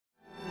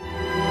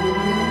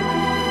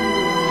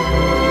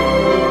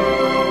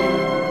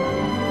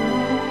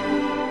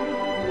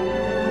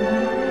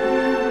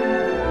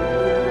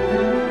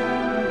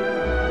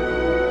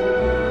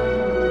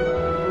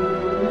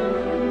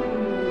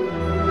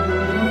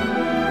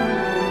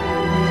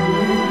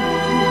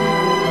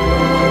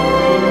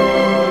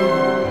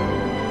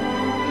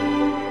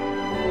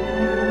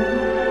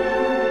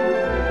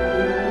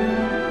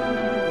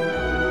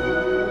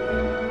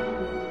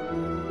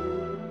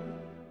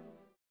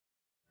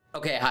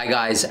Okay, hi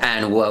guys,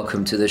 and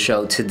welcome to the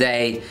show.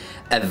 Today,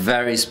 a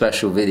very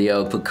special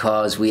video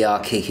because we are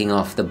kicking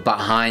off the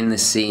behind the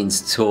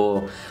scenes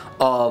tour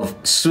of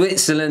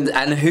Switzerland,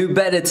 and who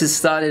better to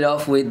start it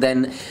off with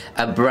than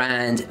a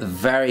brand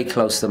very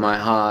close to my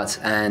heart,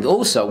 and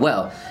also,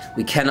 well,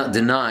 we cannot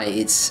deny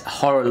its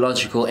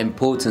horological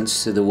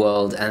importance to the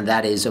world, and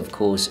that is of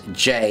course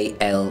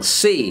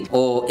JLC,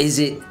 or is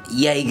it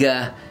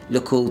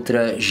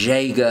Jaeger-LeCoultre,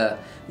 Jaeger,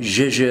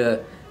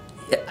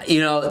 you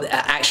know,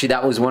 actually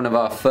that was one of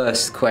our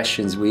first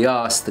questions we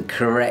asked, the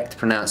correct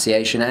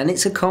pronunciation, and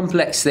it's a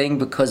complex thing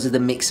because of the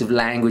mix of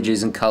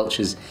languages and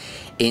cultures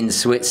in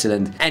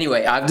Switzerland.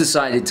 Anyway, I've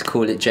decided to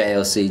call it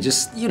JLC,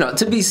 just, you know,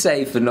 to be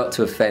safe and not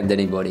to offend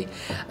anybody.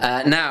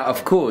 Now,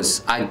 of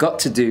course, I got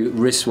to do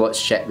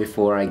wristwatch check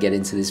before I get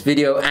into this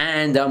video,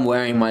 and I'm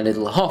wearing my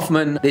little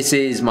Hoffman. This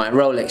is my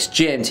Rolex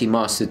GMT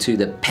Master 2,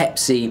 the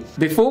Pepsi.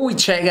 Before we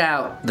check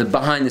out the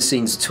behind the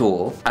scenes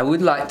tour, I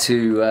would like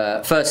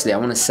to, firstly, I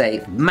want to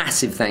say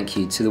massive thank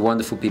you to the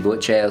wonderful people at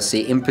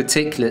JLC, in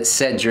particular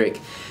Cedric,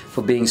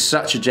 for being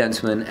such a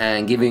gentleman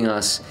and giving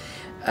us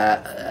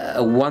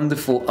a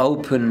wonderful,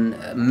 open,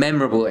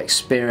 memorable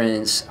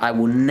experience. I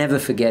will never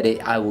forget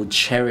it. I will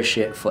cherish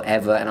it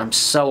forever, and I'm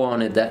so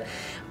honored that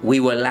we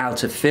were allowed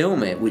to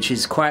film it, which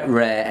is quite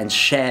rare, and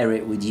share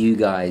it with you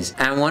guys.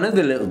 And one of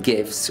the little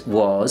gifts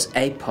was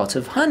a pot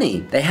of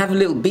honey. They have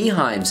little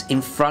beehives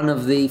in front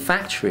of the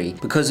factory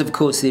because, of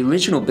course, the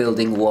original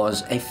building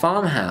was a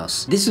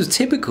farmhouse. This was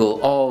typical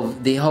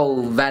of the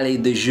whole Valley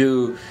de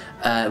Joux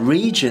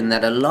region,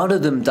 that a lot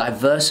of them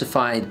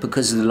diversified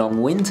because of the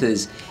long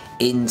winters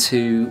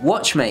into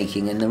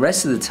watchmaking, and the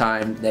rest of the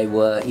time they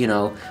were, you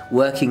know,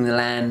 working the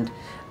land,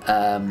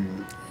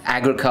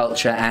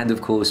 agriculture, and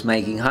of course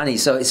making honey.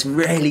 So it's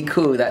really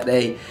cool that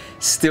they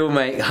still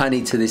make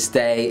honey to this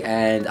day,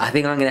 and I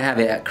think I'm gonna have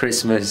it at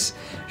Christmas,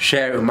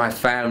 share it with my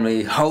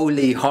family.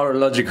 Holy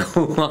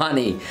horological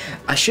honey.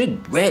 I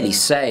should really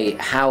say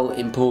how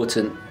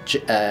important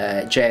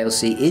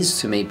JLC is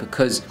to me,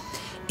 because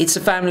it's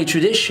a family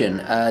tradition.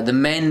 The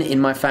men in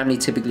my family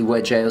typically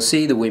wear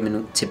JLC, the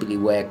women typically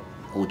wear,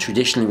 or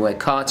traditionally wear,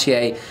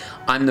 Cartier.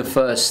 I'm the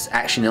first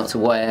actually not to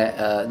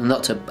wear,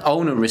 not to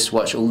own a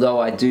wristwatch,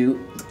 although I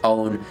do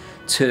own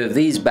two of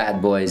these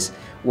bad boys,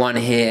 one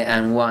here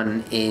and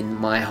one in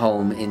my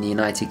home in the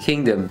United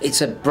Kingdom. It's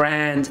a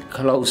brand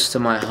close to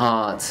my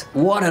heart.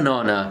 What an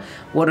honor,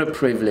 what a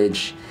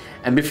privilege.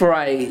 And before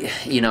I,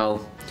 you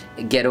know,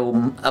 get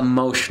all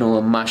emotional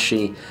and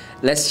mushy,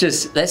 let's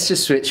just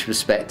switch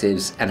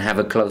perspectives and have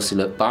a closer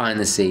look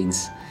behind the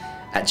scenes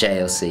at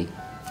JLC.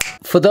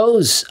 For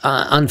those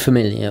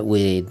unfamiliar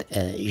with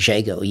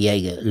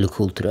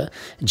Jaeger-LeCoultre,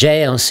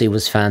 JLC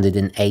was founded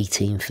in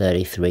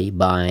 1833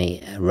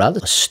 by a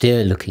rather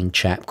austere-looking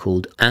chap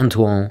called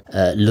Antoine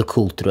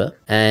LeCoultre,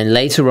 and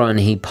later on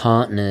he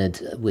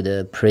partnered with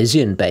a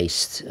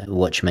Parisian-based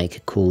watchmaker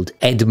called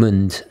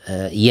Edmond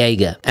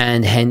Jaeger,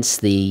 and hence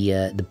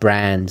the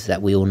brand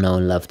that we all know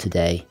and love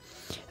today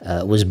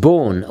was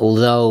born.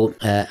 Although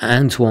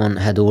Antoine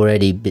had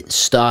already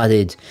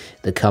started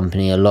the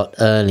company a lot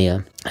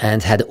earlier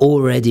and had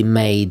already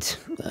made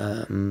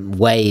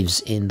waves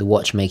in the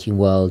watchmaking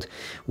world,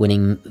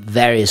 winning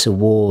various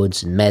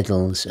awards and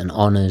medals and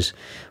honors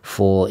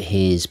for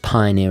his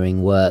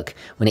pioneering work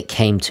when it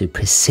came to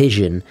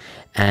precision,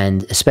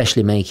 and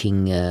especially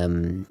making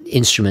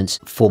instruments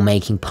for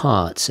making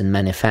parts and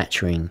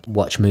manufacturing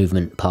watch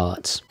movement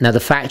parts. Now the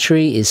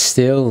factory is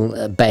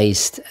still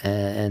based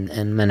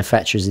and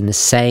manufactures in the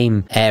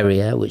same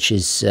area, which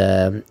is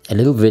a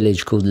little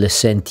village called Le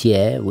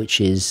Sentier,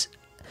 which is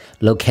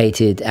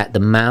located at the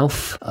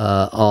mouth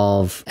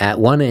at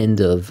one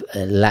end of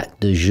Lac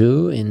de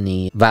Joux in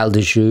the Val de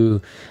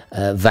Joux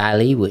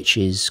Valley, which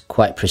is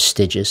quite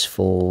prestigious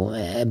for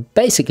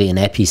basically an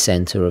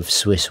epicenter of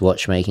Swiss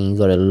watchmaking. You've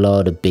got a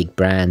lot of big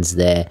brands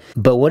there.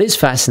 But what is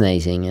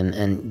fascinating,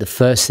 and the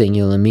first thing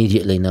you'll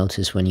immediately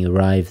notice when you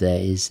arrive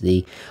there, is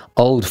the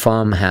old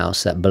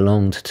farmhouse that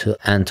belonged to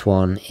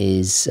Antoine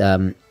is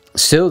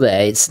still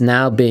there. It's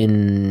now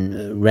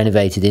been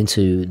renovated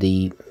into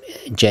the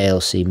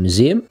JLC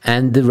Museum,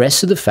 and the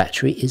rest of the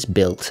factory is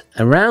built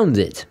around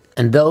it.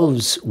 And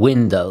those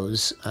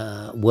windows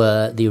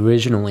were the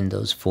original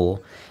windows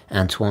for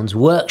Antoine's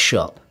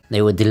workshop.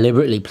 They were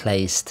deliberately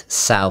placed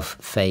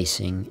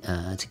south-facing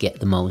to get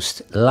the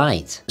most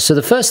light. So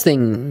the first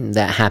thing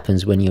that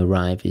happens when you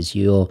arrive is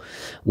you're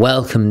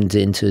welcomed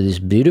into this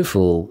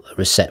beautiful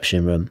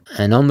reception room,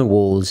 and on the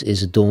walls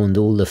is adorned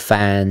all the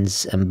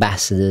fans,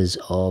 ambassadors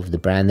of the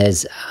brand.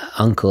 There's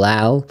Uncle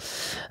Al.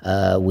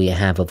 We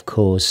have, of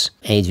course,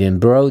 Adrian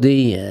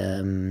Brody,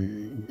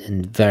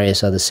 and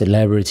various other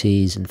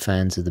celebrities and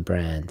fans of the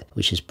brand,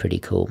 which is pretty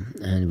cool.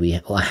 And we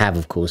have,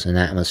 of course, an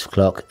ATMOS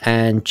clock,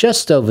 and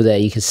just over there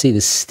you can see the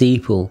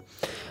steeple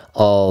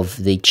of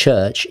the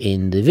church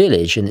in the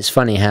village. And it's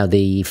funny how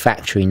the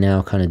factory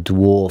now kind of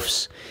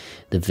dwarfs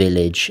the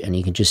village, and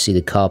you can just see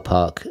the car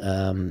park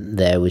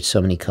there with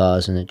so many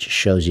cars, and it just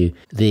shows you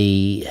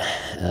the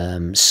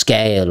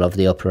scale of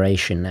the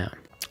operation now.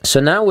 So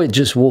now we're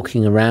just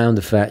walking around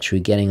the factory,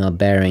 getting our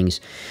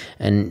bearings,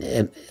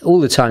 and all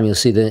the time you'll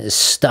see the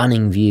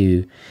stunning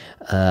view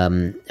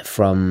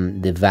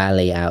from the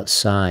valley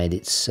outside.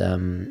 It's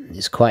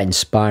quite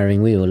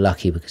inspiring. We were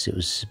lucky because it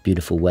was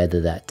beautiful weather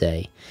that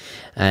day.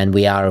 And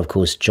we are, of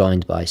course,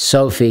 joined by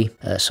Sophie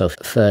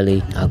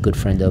Furley, our good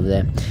friend over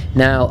there.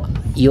 Now,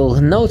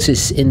 you'll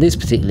notice in this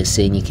particular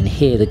scene, you can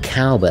hear the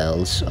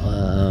cowbells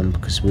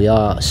because we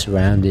are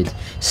surrounded,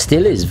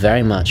 still is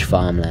very much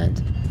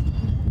farmland.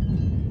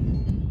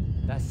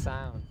 That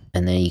sound.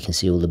 And there you can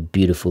see all the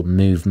beautiful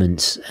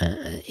movements,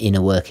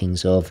 inner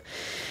workings of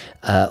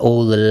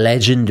all the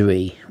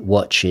legendary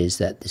watches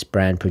that this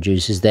brand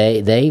produces.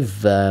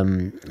 They've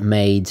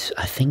made,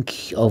 I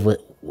think, over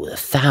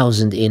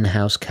 1,000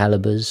 in-house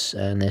calibers,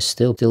 and they're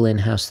still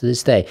in-house to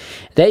this day.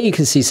 There you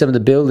can see some of the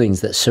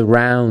buildings that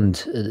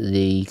surround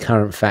the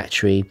current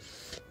factory.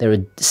 There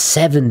are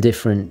 7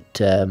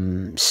 different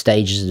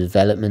stages of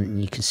development,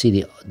 and you can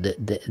see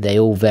they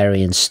all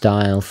vary in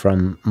style,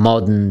 from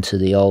modern to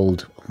the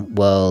old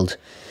world,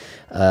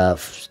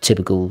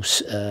 typical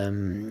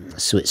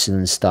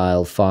Switzerland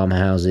style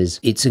farmhouses.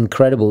 It's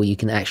incredible. You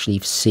can actually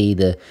see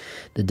the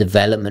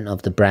development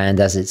of the brand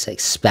as it's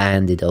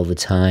expanded over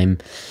time,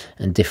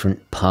 and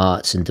different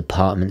parts and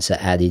departments are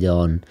added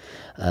on,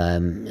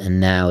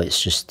 and now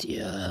it's just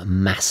a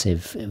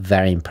massive,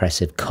 very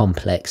impressive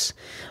complex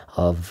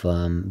of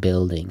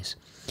buildings.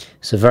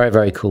 So very,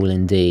 very cool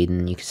indeed.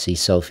 And you can see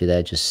Sophie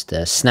there just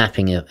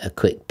snapping a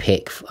quick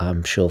pic,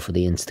 I'm sure, for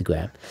the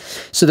Instagram.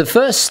 So the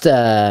first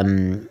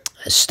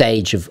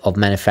stage of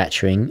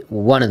manufacturing,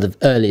 one of the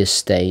earliest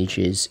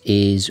stages,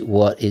 is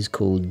what is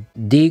called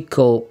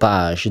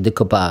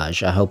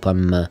decoupage. I hope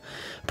I'm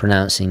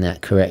pronouncing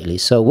that correctly.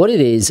 So what it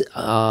is,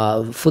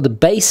 for the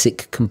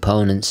basic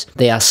components,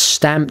 they are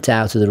stamped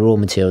out of the raw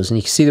materials, and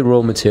you can see the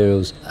raw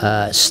materials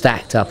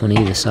stacked up on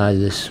either side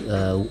of this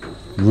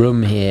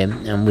room here,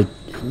 and we're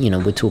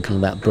talking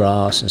about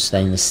brass and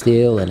stainless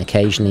steel, and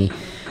occasionally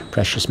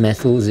precious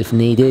metals if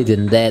needed.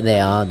 And there they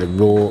are, the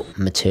raw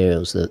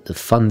materials, the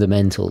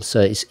fundamentals.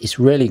 So it's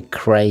really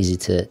crazy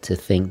to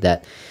think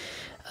that,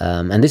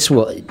 and this is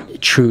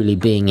what truly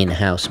being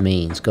in-house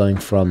means, going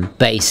from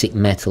basic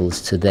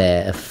metals to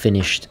a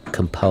finished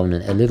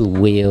component, a little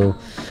wheel.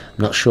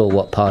 I'm not sure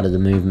what part of the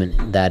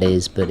movement that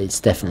is, but it's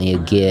definitely a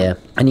gear,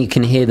 and you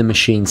can hear the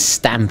machine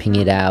stamping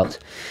it out.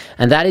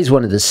 And that is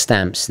one of the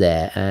stamps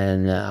there.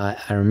 And I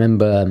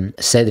remember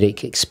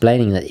Cedric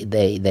explaining that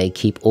they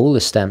keep all the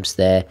stamps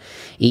there.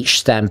 Each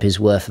stamp is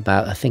worth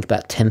about, I think,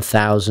 about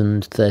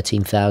 10,000,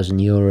 13,000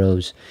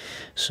 euros.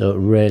 So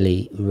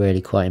really,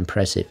 really quite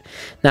impressive.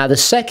 Now, the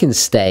second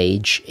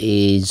stage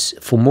is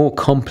for more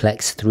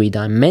complex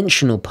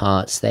 3-dimensional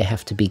parts. They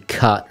have to be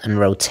cut and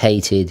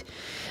rotated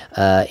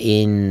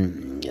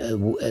in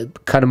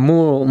kind of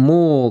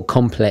more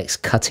complex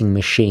cutting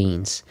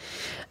machines.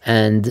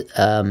 And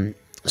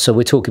so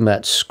we're talking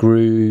about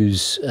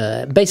screws,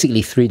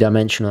 basically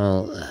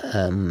 3-dimensional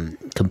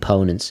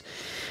components.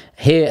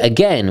 Here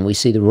again, we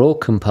see the raw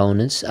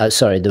components,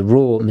 the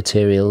raw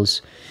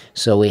materials.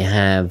 So we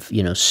have,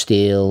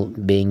 steel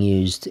being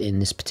used in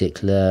this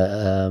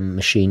particular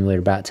machine we're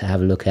about to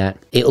have a look at.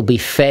 It'll be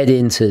fed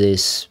into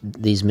these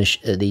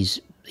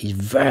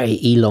very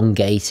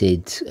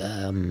elongated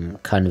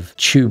kind of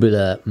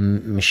tubular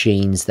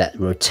machines that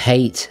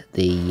rotate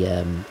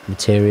the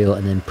material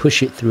and then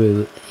push it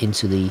through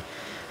into the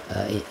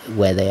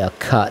where they are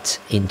cut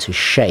into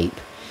shape,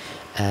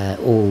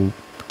 all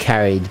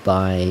carried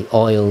by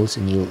oils,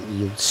 and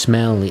you'll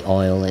smell the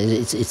oil.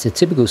 It's a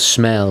typical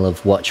smell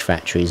of watch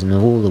factories, and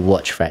all the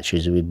watch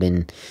factories we've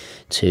been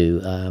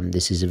to,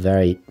 this is a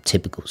very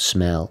typical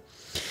smell.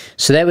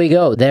 So there we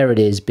go, there it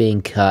is,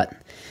 being cut,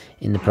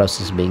 in the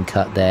process of being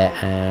cut there,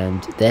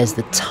 and there's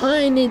the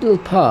tiny little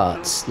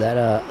parts that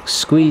are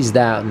squeezed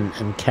out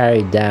and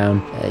carried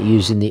down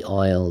using the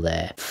oil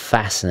there.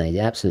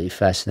 Fascinating, absolutely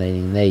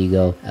fascinating. There you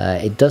go.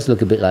 It does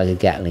look a bit like a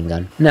Gatling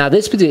gun. Now,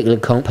 this particular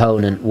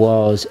component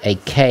was a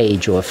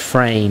cage or a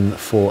frame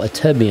for a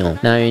tourbillon.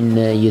 Now, in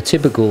your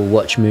typical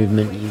watch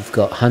movement, you've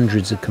got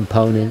hundreds of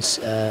components,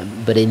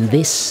 but in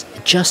this,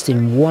 just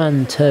in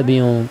one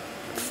tourbillon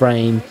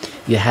frame,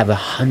 you have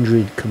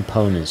 100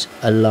 components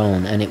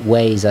alone, and it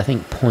weighs, I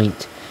think,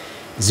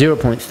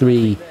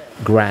 0.3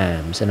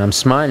 grams. And I'm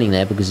smiling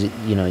there because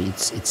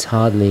it's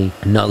hardly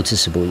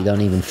noticeable. You don't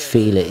even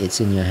feel it.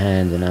 It's in your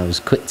hand, and I was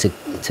quick to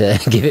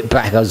give it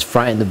back. I was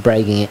frightened of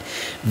breaking it.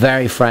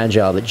 Very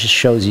fragile, but it just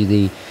shows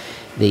you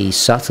the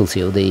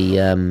subtlety or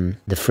the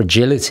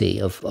fragility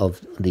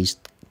of these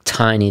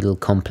tiny little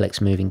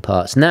complex moving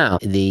parts. Now,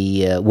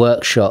 the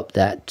workshop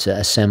that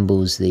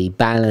assembles the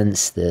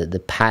balance, the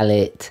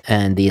pallet,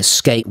 and the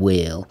escape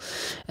wheel.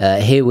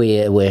 Here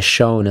we're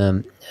shown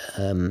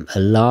a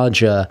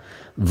larger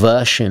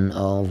version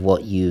of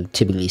what you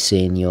typically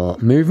see in your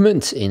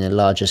movement, in a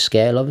larger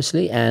scale,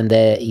 obviously. And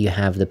there you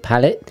have the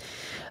pallet.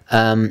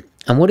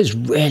 And what is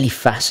really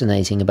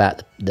fascinating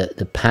about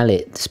the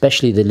pallet,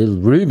 especially the little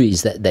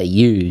rubies that they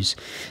use,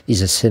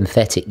 these are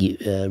synthetic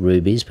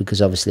rubies,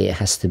 because obviously it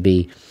has to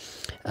be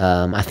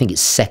I think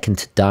it's second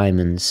to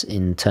diamonds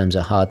in terms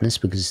of hardness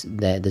because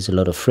there's a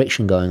lot of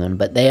friction going on,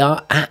 but they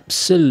are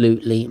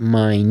absolutely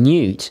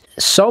minute.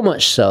 So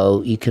much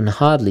so you can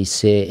hardly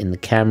see it in the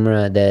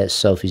camera. There,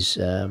 Sophie's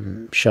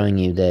showing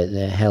you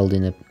they're held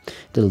in a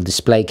little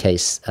display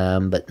case,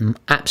 but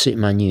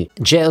absolutely minute.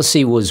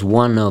 JLC was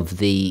one of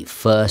the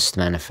first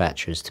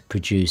manufacturers to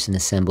produce and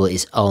assemble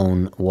its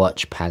own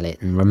watch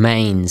palette and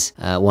remains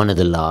one of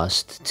the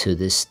last to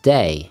this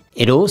day.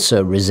 It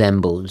also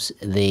resembles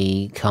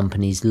the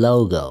company's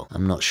logo.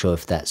 I'm not sure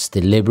if that's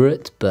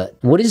deliberate, but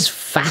what is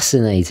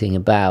fascinating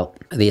about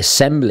the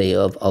assembly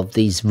of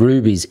these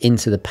rubies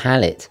into the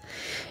palette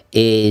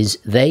is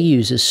they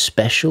use a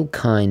special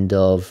kind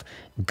of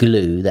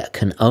glue that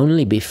can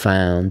only be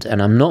found,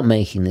 and I'm not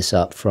making this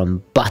up,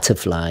 from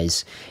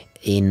butterflies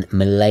in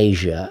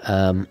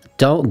Malaysia.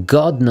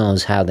 God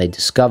knows how they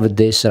discovered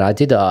this, and I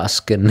did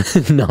ask, and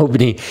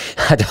nobody,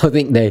 I don't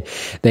think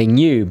they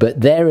knew, but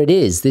there it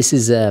is. This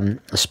is a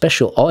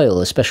special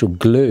oil, a special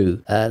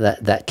glue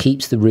that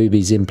keeps the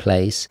rubies in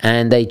place,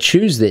 and they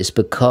choose this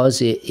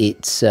because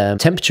it's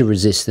temperature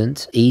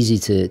resistant, easy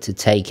to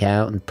take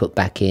out and put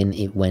back in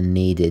it when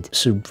needed.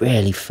 So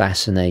really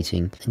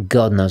fascinating.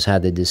 God knows how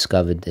they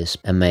discovered this.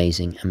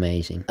 Amazing,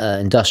 amazing.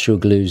 Industrial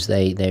glues,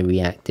 they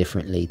react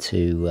differently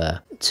to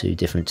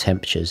different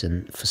temperatures,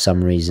 and for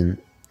some reason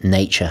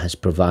nature has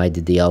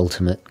provided the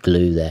ultimate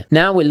glue there.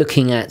 Now we're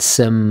looking at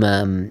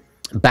some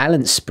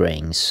balance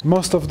springs.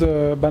 Most of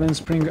the balance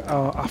springs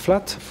are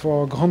flat.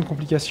 For grande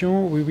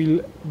complication we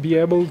will be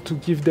able to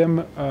give them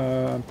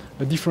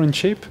a different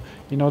shape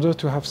in order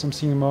to have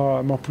something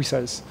more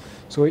precise.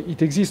 So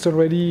it exists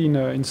already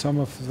in some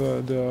of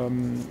the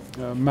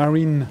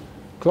marine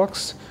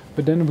clocks,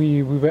 but then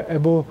we were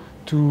able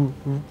to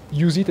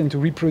use it and to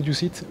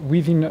reproduce it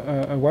within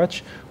a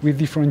watch with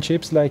different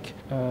shapes, like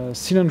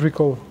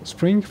cylindrical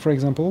spring, for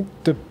example.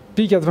 The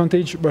big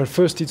advantage, well,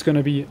 first it's going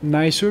to be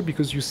nicer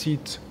because you see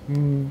it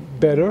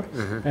better,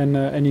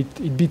 and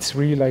it beats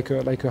really like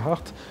a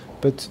heart.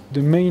 But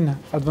the main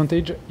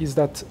advantage is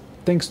that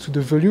thanks to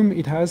the volume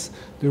it has,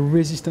 the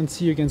resistance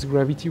against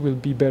gravity will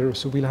be better.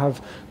 So we'll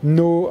have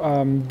no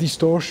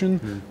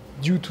distortion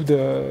due to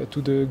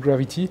the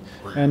gravity,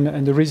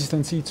 and the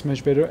resistance it's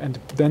much better, and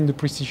then the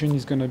precision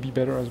is going to be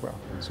better as well.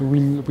 So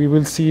we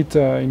will see it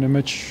in a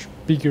much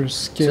bigger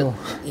scale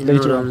so later.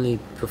 It not only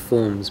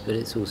performs, but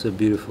it's also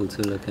beautiful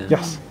to look at.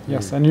 Yes,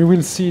 yes, and you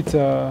will see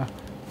it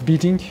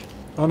beating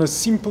on a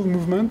simple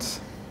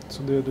movement.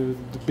 So the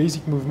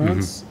basic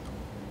movements,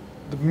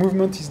 the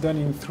movement is done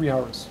in 3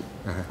 hours,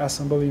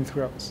 assembled in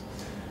 3 hours.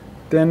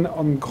 Then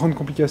on grande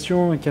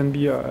complication it can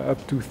be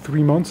up to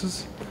 3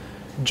 months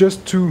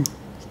just to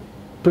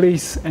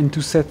place and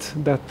to set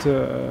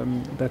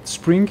that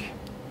spring.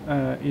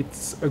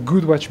 It's a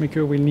good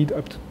watchmaker will need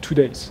up to 2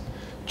 days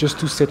just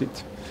to set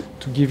it,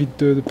 to give it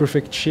the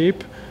perfect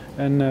shape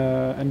and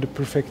the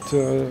perfect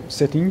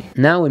setting.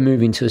 Now we're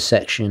moving to a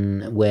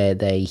section where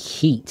they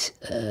heat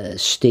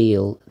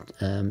steel.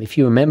 If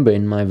you remember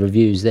in my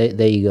reviews,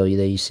 there you go,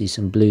 there you see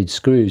some blued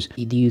screws.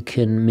 You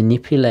can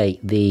manipulate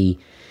the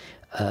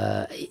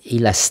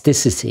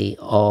elasticity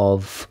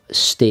of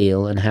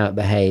steel and how it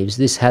behaves.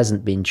 This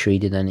hasn't been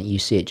treated, and you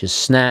see it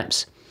just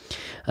snaps,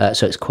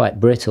 so it's quite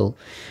brittle.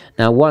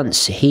 Now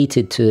once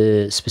heated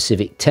to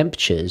specific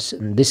temperatures,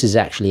 and this is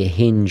actually a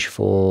hinge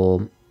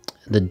for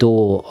the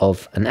door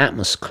of an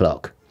ATMOS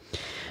clock.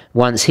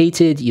 Once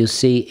heated, you'll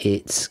see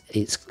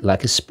it's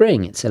like a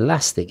spring. It's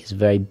elastic, it's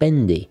very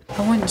bendy.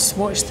 I once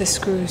watched the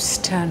screws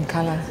turn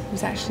colour. It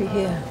was actually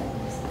here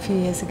a few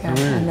years ago,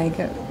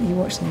 and you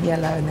watch them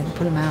yellow and then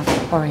pull them out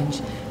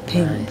orange,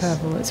 pink,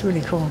 purple. It's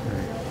really cool.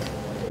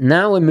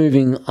 Now we're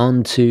moving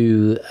on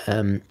to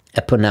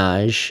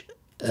éponnage.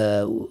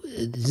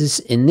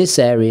 In this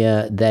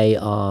area, they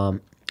are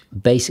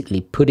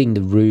basically putting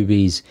the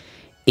rubies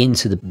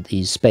into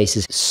these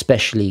spaces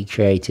specially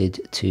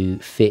created to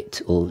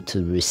fit or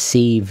to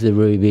receive the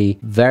ruby.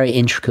 Very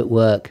intricate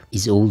work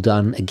is all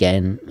done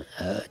again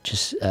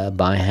just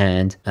by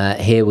hand.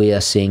 Here we are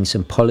seeing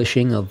some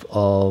polishing of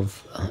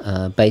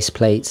base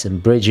plates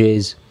and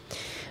bridges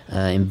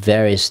in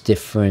various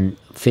different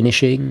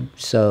finishing.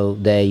 So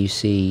there you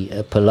see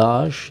a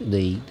pelage,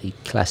 the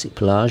classic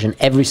pelage, and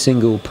every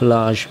single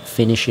pelage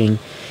finishing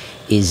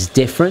is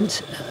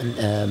different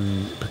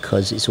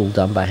because it's all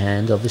done by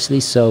hand, obviously.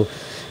 So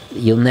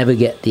you'll never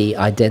get the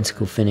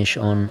identical finish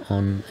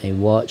on a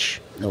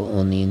watch or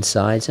on the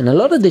insides, and a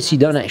lot of this you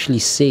don't actually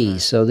see.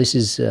 So this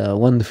is a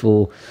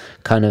wonderful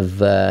kind of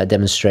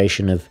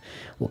demonstration of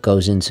what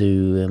goes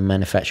into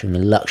manufacturing a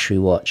luxury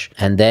watch.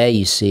 And there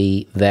you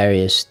see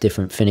various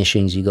different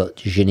finishings. You got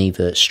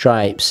Geneva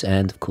stripes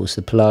and of course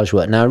the pelage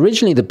work. Now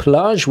originally the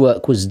pelage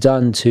work was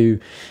done to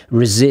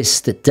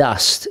resist the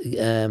dust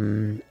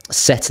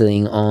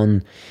settling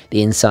on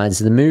the insides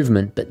of the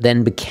movement, but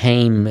then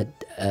became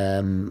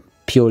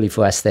purely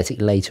for aesthetic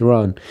later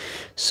on.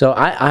 So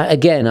I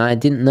again, I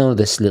didn't know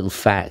this little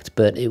fact,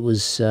 but it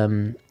was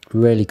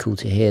Really cool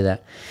to hear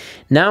that.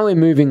 Now we're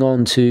moving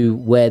on to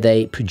where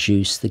they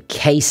produce the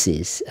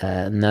cases.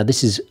 Now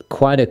this is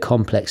quite a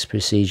complex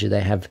procedure.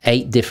 They have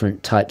 8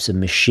 different types of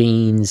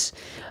machines.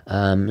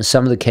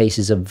 Some of the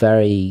cases are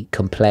very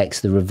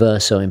complex, the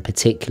Reverso in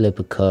particular,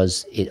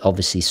 because it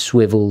obviously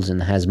swivels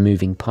and has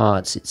moving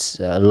parts. It's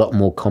a lot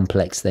more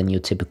complex than your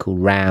typical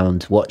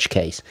round watch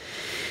case.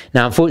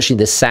 Now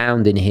unfortunately the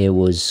sound in here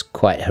was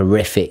quite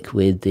horrific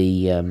with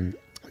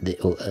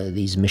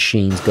these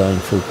machines going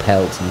full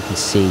pelt, and you can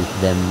see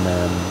them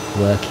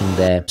working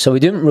there. So we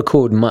didn't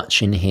record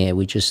much in here,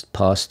 we just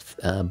passed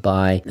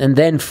by, and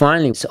then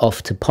finally it's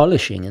off to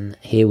polishing. And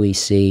here we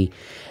see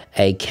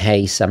a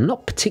case. I'm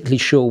not particularly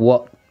sure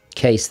what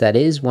case that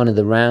is. One of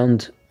the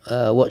round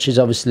watches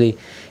obviously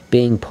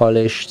being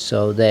polished,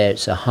 so there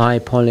it's a high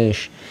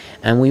polish.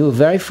 And we were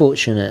very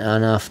fortunate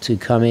enough to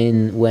come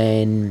in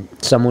when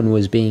someone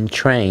was being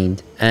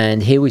trained,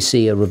 and here we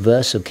see a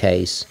Reverso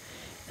case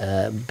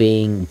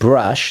being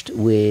brushed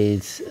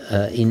with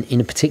in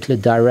a particular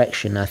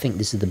direction. I think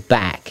this is the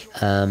back.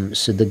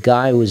 So the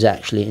guy was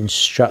actually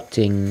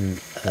instructing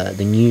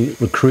the new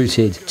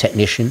recruited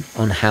technician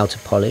on how to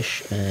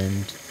polish,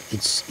 and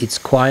it's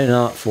quite an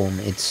art form.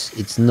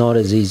 It's not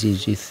as easy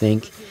as you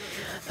think,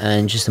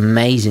 and just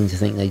amazing to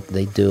think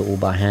they do it all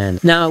by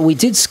hand. Now we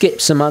did skip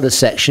some other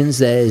sections.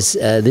 There's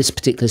this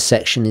particular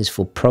section is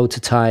for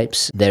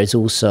prototypes. There's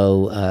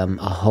also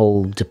a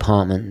whole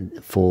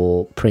department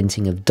for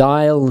printing of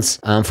dials.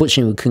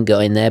 Unfortunately we couldn't go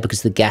in there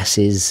because the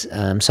gases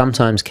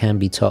sometimes can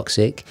be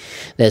toxic.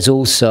 There's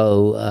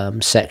also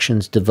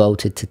sections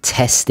devoted to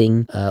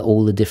testing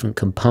all the different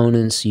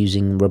components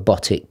using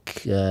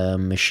robotic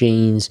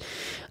machines.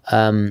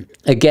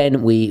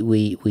 Again,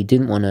 we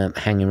didn't want to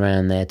hang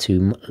around there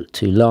too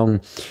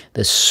long.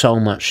 There's so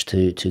much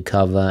to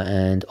cover,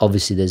 and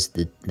obviously there's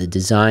the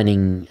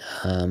designing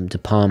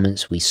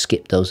departments. We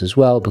skipped those as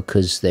well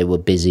because they were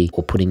busy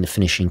or putting the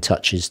finishing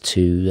touches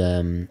to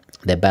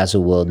their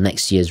Baselworld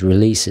next year's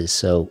releases.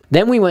 So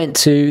then we went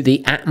to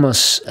the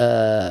ATMOS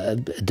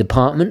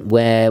department,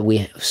 where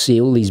we see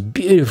all these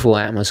beautiful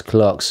ATMOS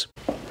clocks.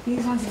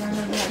 These ones are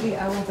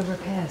all the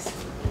repairs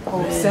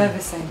or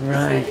servicing.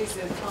 Right. So these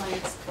are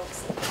clients'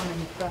 clocks that come in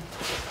front.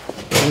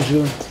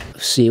 Bonjour.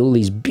 See all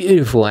these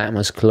beautiful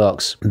ATMOS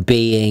clocks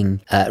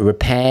being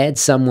repaired.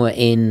 Some were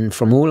in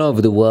from all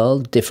over the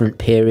world, different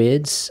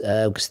periods,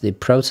 because the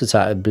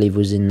prototype I believe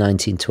was in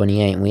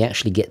 1928, and we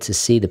actually get to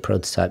see the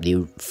prototype,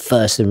 the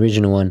first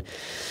original one,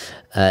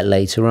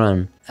 later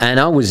on. And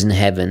I was in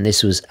heaven.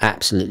 This was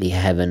absolutely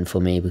heaven for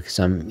me, because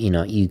I'm,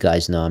 you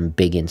guys know I'm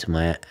big into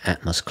my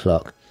ATMOS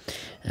clock.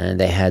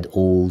 And they had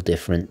all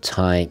different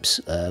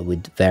types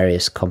with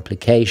various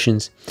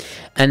complications.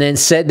 And then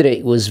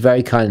Cedric was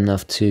very kind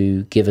enough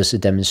to give us a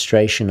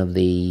demonstration of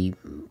the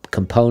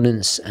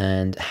components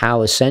and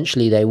how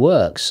essentially they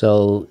work.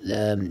 So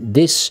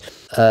this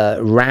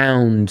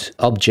round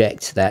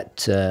object that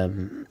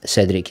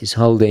Cedric is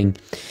holding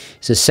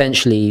is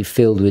essentially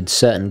filled with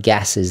certain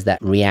gases that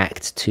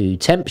react to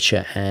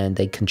temperature, and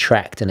they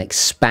contract and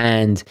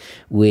expand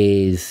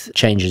with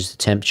changes to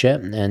temperature,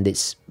 and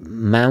it's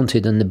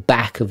mounted on the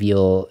back of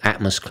your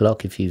ATMOS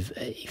clock. If you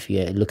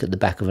look at the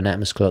back of an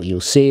ATMOS clock, you'll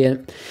see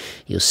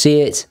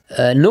it.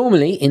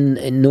 Normally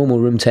in normal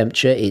room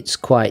temperature it's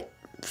quite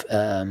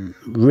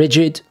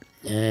rigid,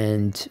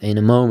 and in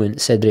a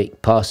moment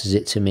Cedric passes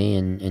it to me,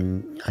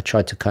 and I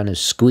tried to kind of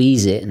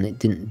squeeze it, and it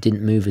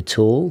didn't move at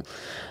all.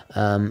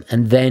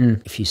 And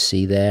then if you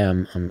see there,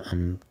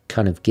 I'm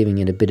kind of giving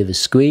it a bit of a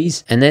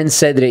squeeze, and then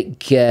Cedric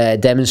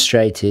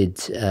demonstrated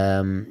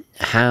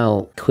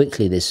how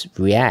quickly this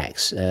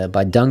reacts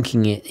by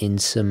dunking it in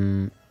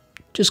some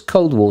just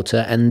cold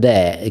water, and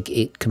there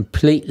it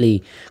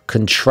completely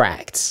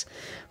contracts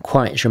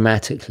quite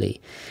dramatically.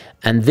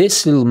 And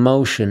this little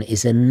motion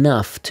is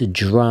enough to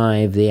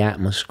drive the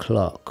ATMOS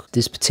clock.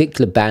 This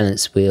particular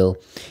balance wheel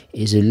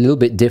is a little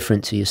bit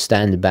different to your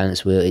standard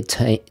balance wheel. It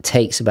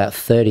takes about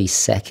 30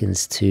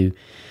 seconds to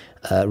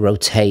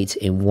rotate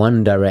in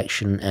one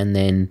direction, and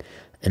then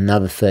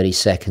another 30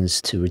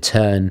 seconds to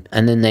return.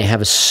 And then they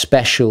have a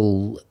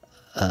special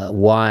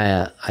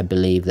wire, I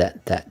believe,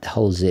 that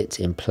holds it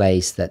in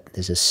place. That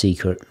there's a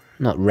secret,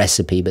 not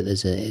recipe, but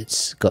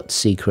it's got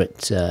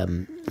secret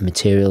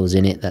materials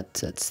in it. That's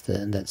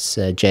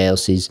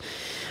JLC's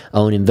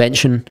own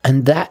invention,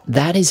 and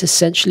that is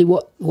essentially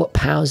what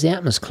powers the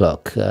ATMOS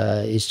clock.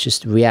 It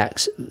just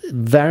reacts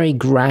very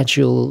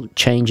gradual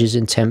changes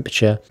in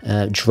temperature,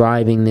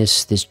 driving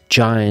this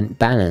giant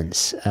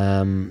balance.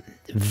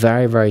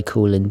 Very, very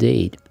cool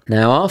indeed.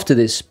 Now, after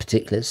this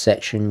particular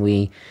section,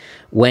 we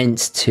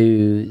went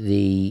to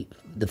the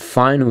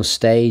final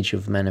stage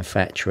of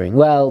manufacturing.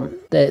 Well,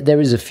 there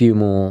is a few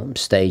more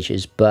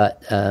stages,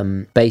 but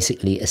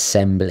basically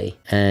assembly,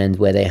 and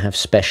where they have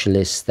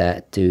specialists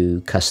that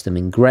do custom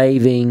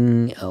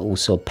engraving,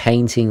 also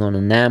painting on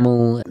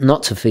enamel,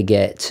 not to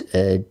forget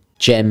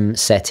gem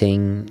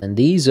setting, and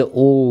these are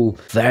all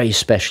very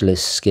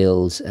specialist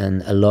skills,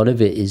 and a lot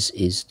of it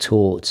is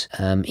taught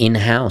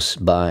in-house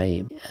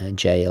by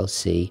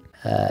JLC.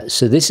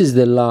 So this is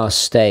the last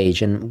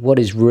stage, and what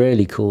is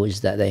really cool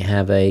is that they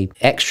have a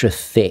extra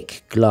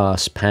thick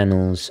glass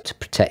panels to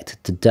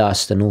protect the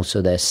dust, and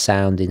also they're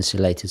sound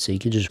insulated, so you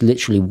can just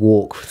literally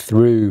walk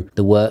through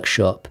the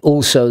workshop.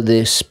 Also,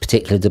 this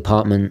particular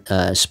department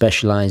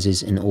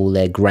specializes in all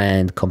their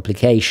grand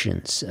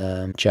complications,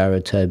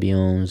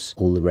 GyroTourbillons,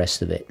 all the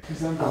rest of it.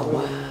 Oh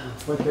wow!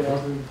 Look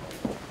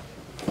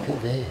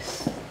at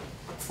this.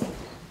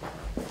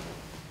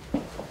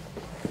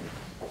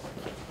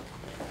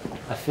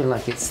 I feel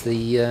like it's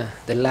the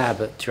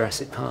lab at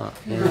Jurassic Park.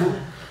 Yeah.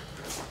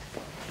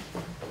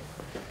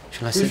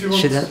 Shall I sit?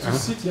 Should I?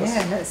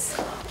 Yeah, let's.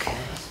 Okay.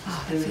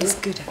 Oh, that feels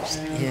good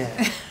actually.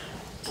 Yeah.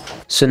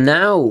 So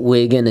now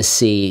we're going to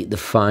see the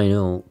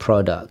final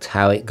product,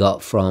 how it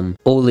got from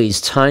all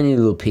these tiny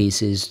little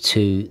pieces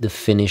to the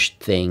finished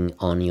thing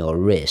on your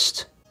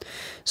wrist.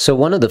 So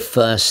one of the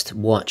first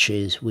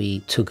watches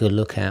we took a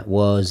look at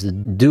was the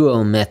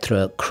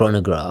duo-metre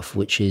chronograph,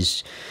 which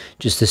is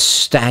just a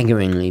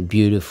staggeringly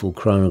beautiful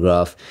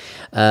chronograph.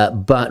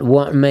 But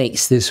what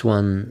makes this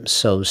one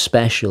so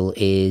special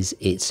is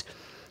its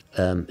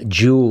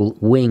dual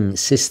wing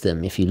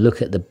system. If you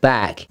look at the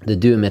back, the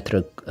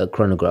duo-metre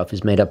chronograph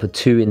is made up of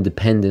two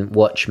independent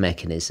watch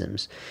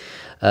mechanisms.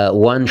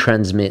 One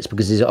transmits,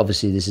 because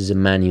obviously this is a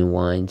manual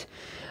wind,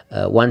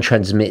 one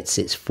transmits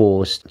its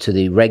force to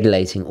the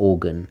regulating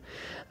organ,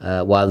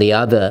 while the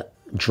other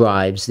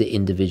drives the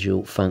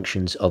individual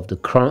functions of the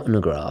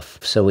chronograph.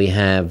 So we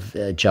have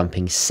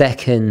jumping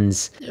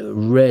seconds,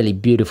 really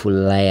beautiful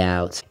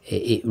layout.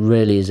 It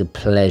really is a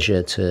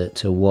pleasure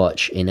to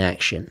watch in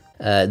action.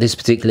 This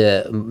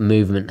particular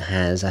movement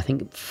has, I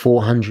think,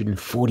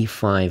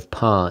 445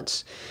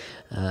 parts,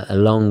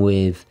 along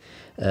with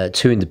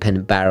two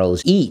independent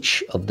barrels,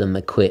 each of them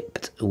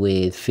equipped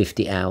with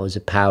 50 hours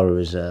of power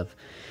reserve.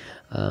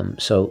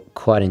 So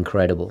quite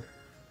incredible.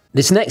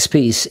 This next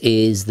piece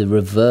is the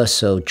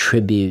Reverso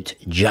Tribute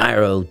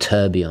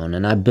GyroTourbillon,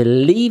 and I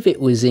believe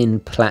it was in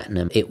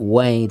platinum. It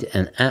weighed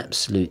an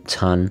absolute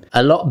ton,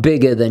 a lot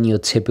bigger than your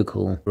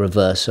typical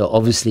Reverso,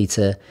 obviously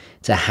to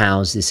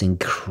house this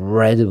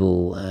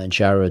incredible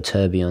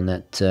GyroTourbillon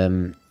that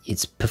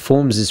it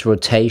performs this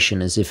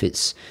rotation as if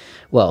it's,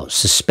 well,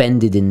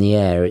 suspended in the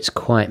air. It's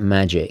quite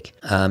magic.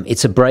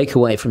 It's a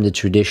breakaway from the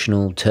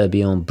traditional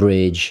tourbillon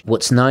bridge.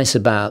 What's nice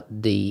about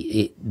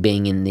it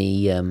being in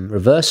the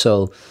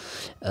Reverso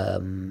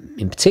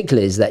in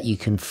particular is that you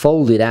can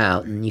fold it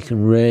out and you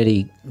can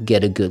really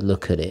get a good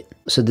look at it.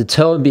 So the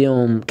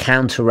tourbillon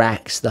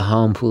counteracts the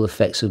harmful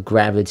effects of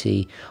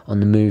gravity on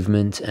the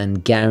movement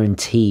and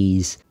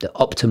guarantees the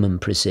optimum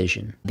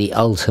precision, the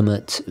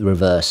ultimate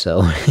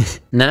Reverso.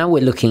 Now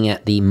we're looking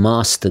at the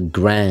Master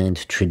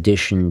Grand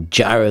Tradition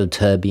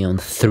GyroTourbillon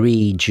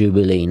 3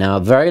 Jubilee. Now,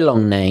 a very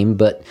long name,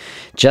 but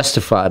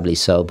justifiably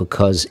so,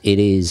 because it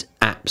is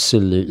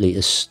absolutely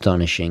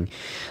astonishing,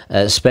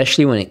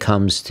 especially when it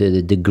comes to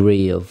the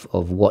degree of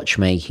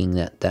watchmaking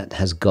that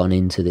has gone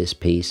into this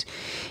piece.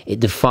 It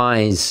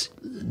defies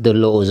the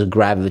laws of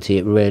gravity,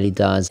 it really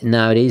does.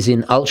 Now, it is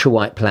in ultra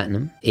white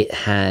platinum. It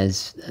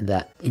has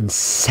that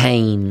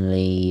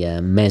insanely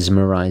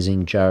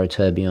mesmerizing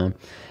GyroTourbillon.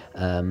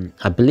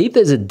 I believe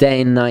there's a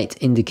day and night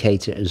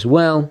indicator as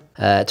well,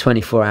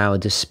 24-hour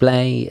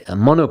display, a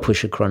mono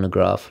pusher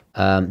chronograph.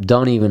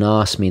 Don't even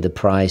ask me the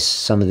price.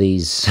 Some of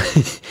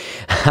these,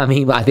 I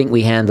mean, I think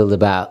we handled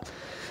about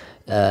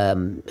 $2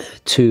 or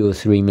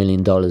 $3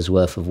 million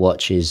worth of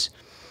watches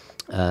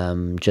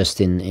just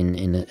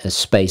in a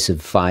space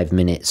of 5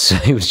 minutes. So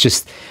it was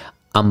just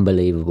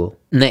unbelievable.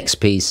 Next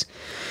piece.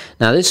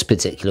 Now, this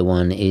particular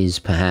one is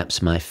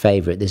perhaps my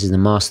favorite. This is the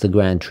Master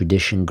Grand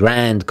Tradition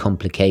Grand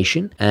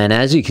Complication. And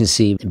as you can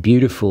see,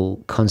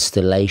 beautiful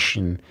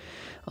constellation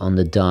on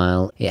the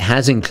dial. It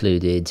has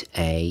included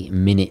a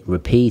minute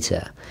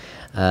repeater,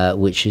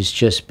 which is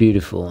just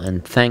beautiful.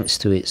 And thanks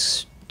to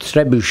its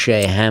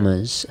trebuchet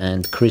hammers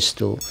and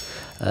crystal,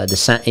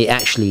 it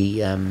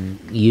actually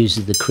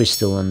uses the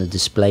crystal on the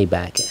display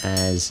back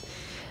as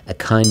a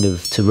kind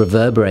of to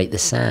reverberate the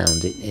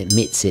sound. It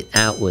emits it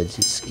outwards.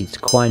 It's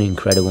quite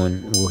incredible,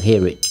 and we'll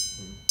hear it.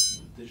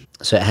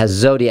 So it has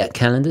zodiac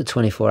calendar,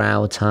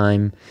 24-hour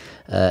time,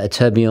 a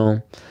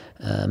tourbillon,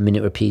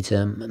 minute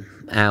repeater,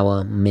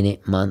 hour,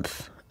 minute,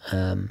 month,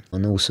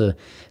 and also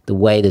the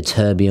way the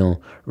tourbillon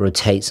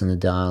rotates on the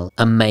dial.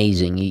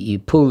 Amazing. You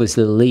pull this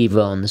little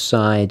lever on the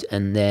side,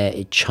 and there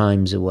it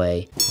chimes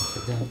away.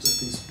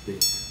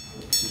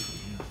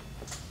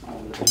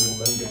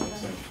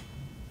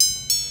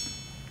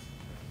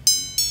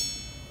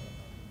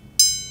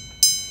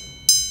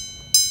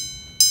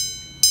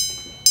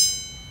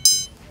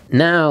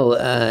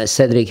 Now,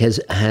 Cedric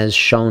has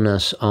shown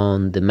us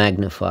on the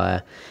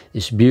magnifier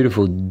this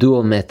beautiful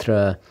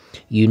duo-metre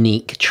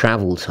unique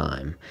travel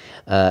time.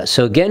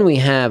 So again, we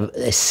have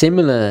a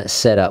similar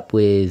setup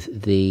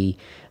with the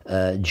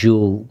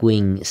dual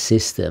wing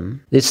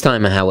system. This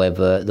time,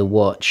 however, the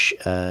watch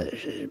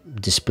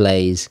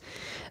displays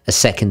a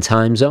second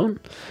time zone.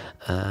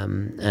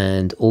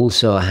 and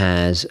also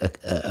has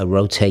a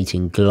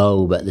rotating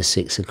globe at the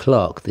 6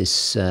 o'clock.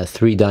 This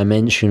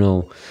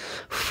three-dimensional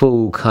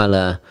full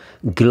color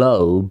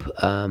globe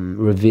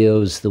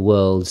reveals the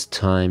world's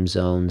time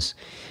zones.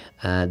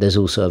 There's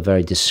also a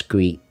very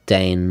discrete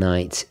day and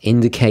night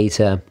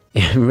indicator.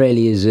 It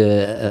really is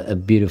a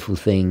beautiful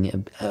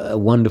thing, a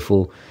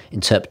wonderful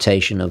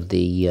interpretation of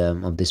the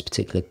of this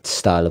particular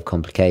style of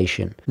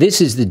complication. This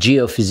is the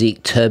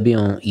Geophysique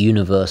Tourbillon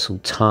Universal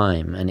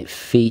Time, and it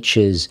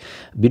features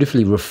a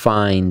beautifully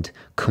refined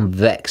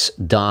convex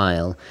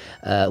dial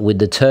with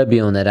the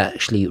tourbillon that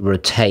actually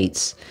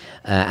rotates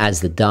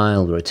as the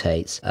dial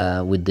rotates,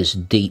 with this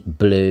deep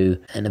blue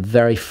and a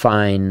very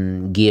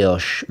fine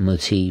guilloche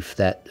motif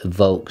that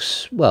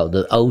evokes, well,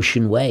 the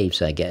ocean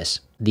waves, I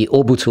guess. The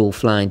orbital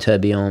flying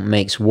tourbillon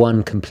makes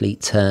one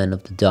complete turn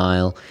of the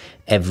dial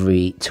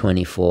every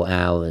 24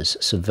 hours,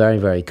 so very,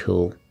 very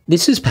cool.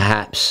 This is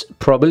perhaps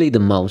probably the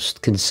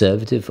most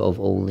conservative of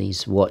all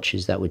these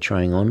watches that we're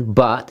trying on,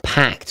 but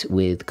packed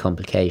with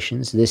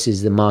complications. This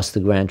is the Master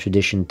Grand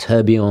Tradition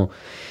Tourbillon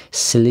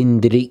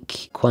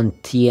Cylindrique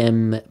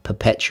Quantième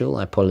Perpetual.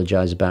 I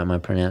apologize about my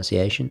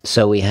pronunciation.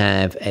 So we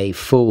have a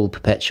full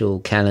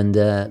perpetual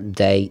calendar,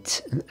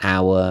 date,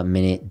 hour,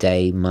 minute,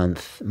 day,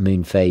 month,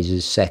 moon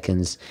phases,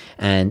 seconds,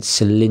 and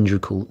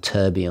cylindrical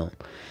tourbillon.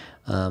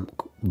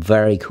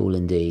 Very cool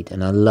indeed,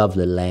 and I love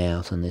the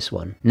layout on this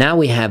one. Now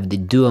we have the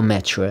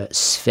duo-metre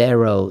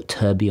Sphero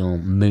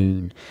Tourbillon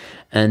Moon,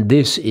 and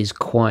this is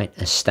quite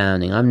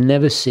astounding. I've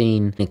never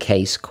seen a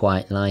case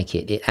quite like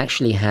it. It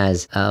actually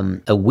has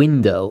a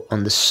window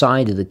on the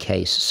side of the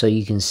case, so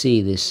you can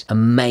see this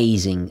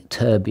amazing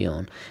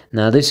tourbillon.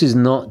 Now this is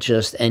not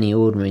just any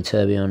ordinary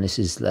tourbillon, this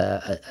is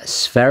a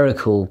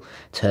spherical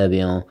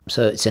tourbillon.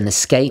 So it's an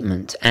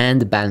escapement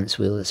and a balance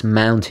wheel that's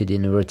mounted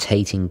in a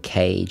rotating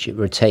cage. It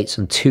rotates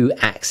on two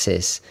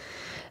axes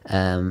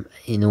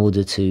in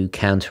order to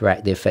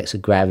counteract the effects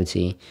of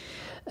gravity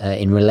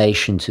in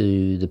relation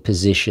to the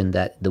position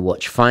that the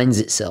watch finds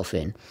itself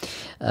in.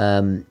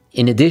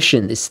 In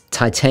addition, this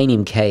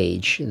titanium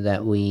cage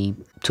that we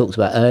talked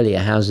about earlier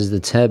houses the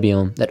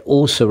tourbillon that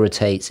also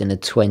rotates in a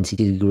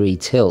 20-degree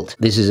tilt.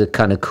 This is a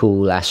kind of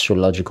cool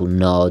astrological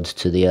nod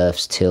to the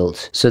Earth's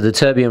tilt. So the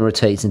tourbillon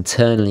rotates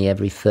internally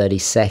every 30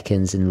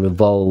 seconds and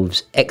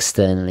revolves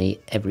externally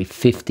every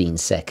 15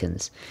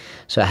 seconds.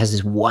 So it has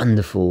this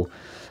wonderful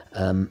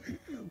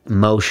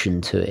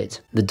motion to it.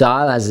 The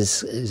dial has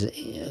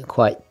this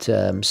quite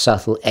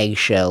subtle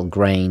eggshell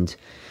grained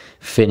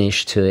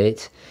finish to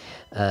it.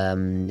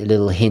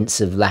 Little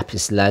hints of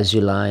lapis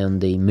lazuli on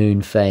the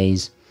moon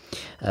phase.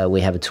 We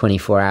have a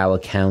 24-hour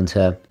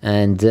counter,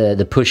 and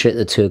the push at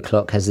the 2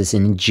 o'clock has this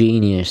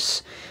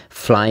ingenious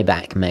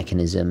flyback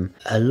mechanism.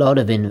 A lot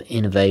of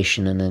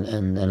innovation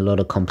and a lot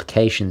of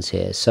complications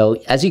here. So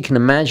as you can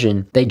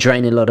imagine, they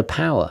drain a lot of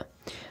power.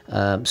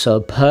 So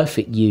a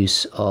perfect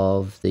use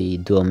of the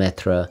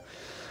duo-metre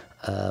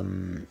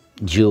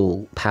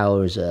dual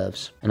power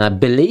reserves, and I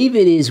believe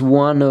it is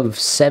one of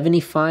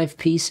 75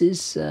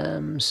 pieces,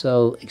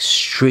 so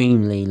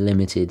extremely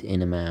limited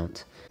in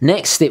amount.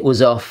 Next, it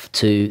was off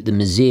to the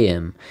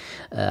museum.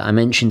 I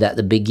mentioned at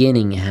the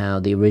beginning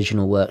how the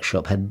original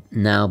workshop had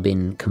now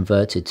been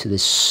converted to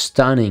this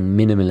stunning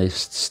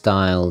minimalist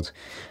styled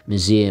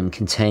museum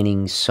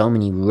containing so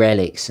many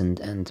relics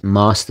and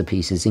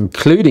masterpieces,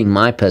 including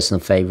my personal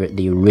favorite,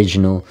 the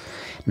original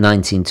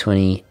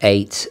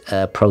 1928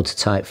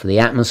 prototype for the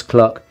ATMOS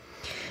clock.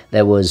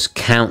 There was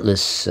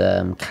countless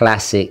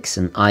classics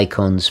and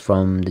icons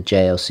from the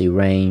JLC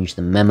range,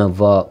 the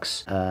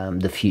Memovox,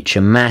 the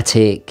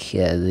Futurematic,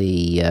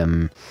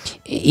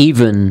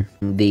 even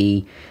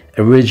the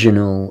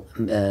original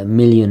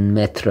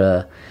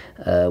million-metre,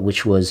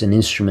 which was an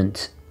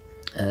instrument,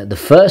 the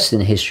first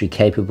in history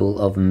capable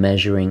of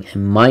measuring a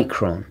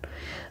micron.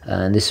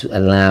 And this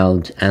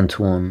allowed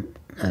Antoine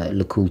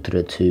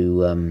Lecoultre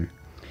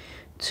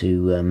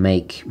to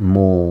make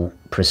more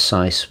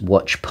precise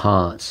watch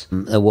parts.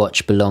 A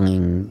watch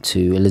belonging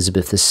to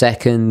Elizabeth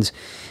II,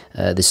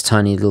 this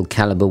tiny little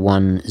caliber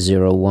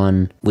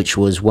 101, which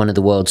was one of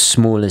the world's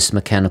smallest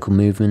mechanical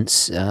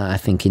movements, I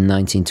think in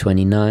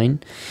 1929.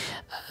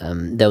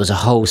 There was a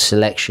whole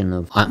selection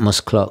of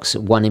ATMOS clocks,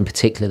 one in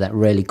particular that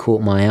really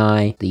caught my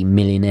eye. The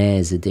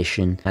Millionaires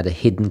edition had a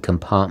hidden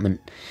compartment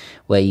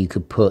where you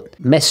could put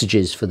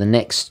messages for the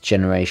next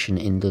generation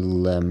in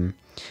little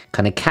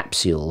kind of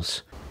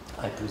capsules.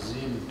 I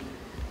presume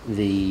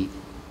the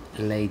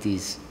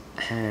lady's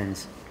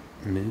hands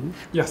move?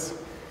 Yes,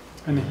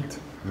 and a hit.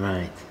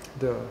 Right.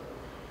 The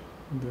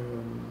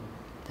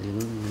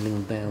little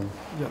bell.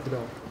 Yeah, the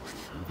bell.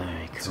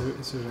 Very cool.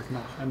 It's a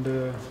Jacquemart. And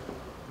the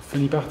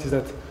funny part is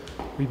that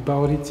we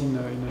bought it in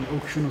an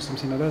auction or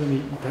something like that,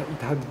 and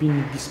it had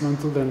been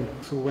dismantled, and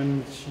so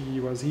when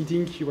she was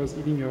eating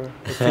her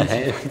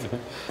head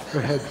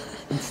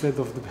instead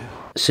of the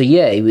bell. So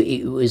yeah,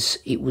 it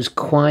was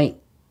quite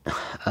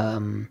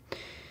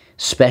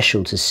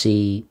special to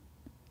see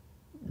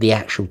the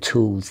actual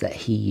tools that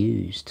he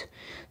used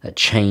that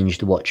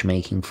changed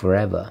watchmaking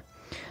forever.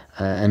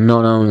 and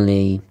not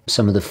only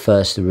some of the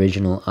first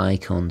original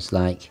icons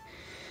like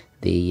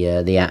the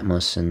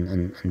ATMOS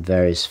and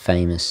various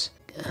famous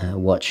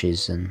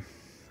watches, and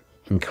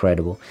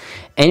incredible.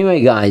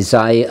 Anyway, guys,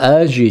 I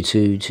urge you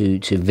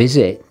to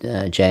visit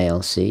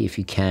JLC if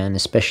you can,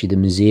 especially the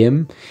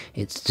museum.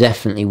 It's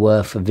definitely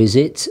worth a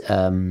visit.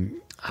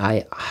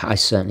 I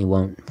certainly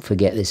won't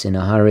forget this in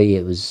a hurry.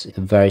 It was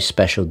a very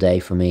special day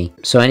for me.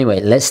 So anyway,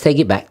 let's take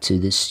it back to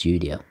the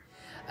studio.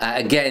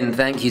 Again,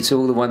 thank you to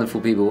all the wonderful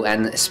people,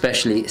 and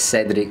especially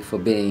Cedric for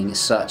being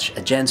such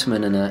a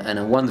gentleman and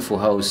a wonderful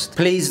host.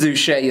 Please do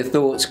share your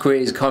thoughts,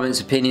 queries,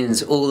 comments,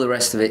 opinions, all the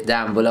rest of it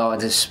down below.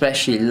 I'd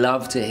especially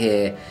love to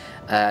hear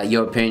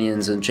your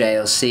opinions on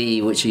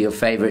JLC, which are your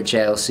favorite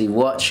JLC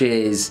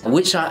watches,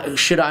 which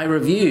should I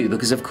review,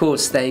 because of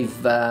course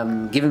they've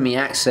given me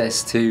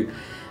access to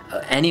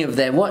any of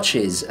their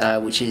watches,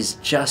 which is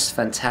just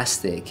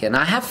fantastic. And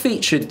I have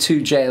featured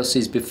 2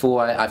 JLCs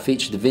before. I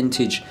featured the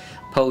vintage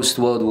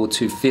post-World War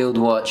II field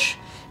watch,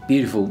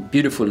 beautiful,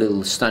 beautiful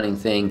little stunning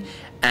thing,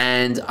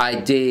 and I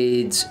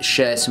did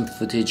share some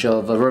footage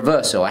of a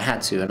Reverso. I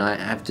had to, and I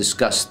have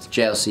discussed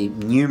JLC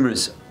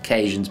numerous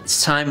occasions.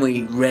 It's time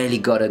we really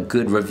got a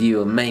good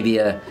review, or maybe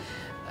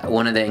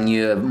one of their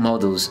newer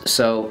models,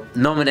 so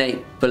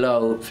nominate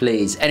below,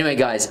 please. Anyway,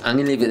 guys, I'm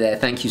gonna leave it there.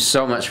 Thank you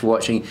so much for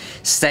watching.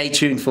 Stay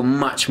tuned for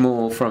much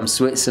more from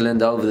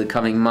Switzerland over the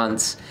coming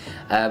months,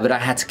 but I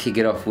had to kick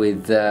it off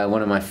with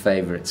one of my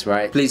favorites,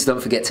 right? Please don't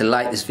forget to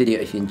like this video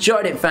if you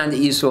enjoyed it, found it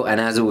useful,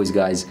 and as always,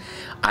 guys,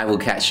 I will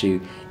catch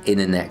you in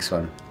the next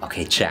one.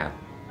 Okay, ciao.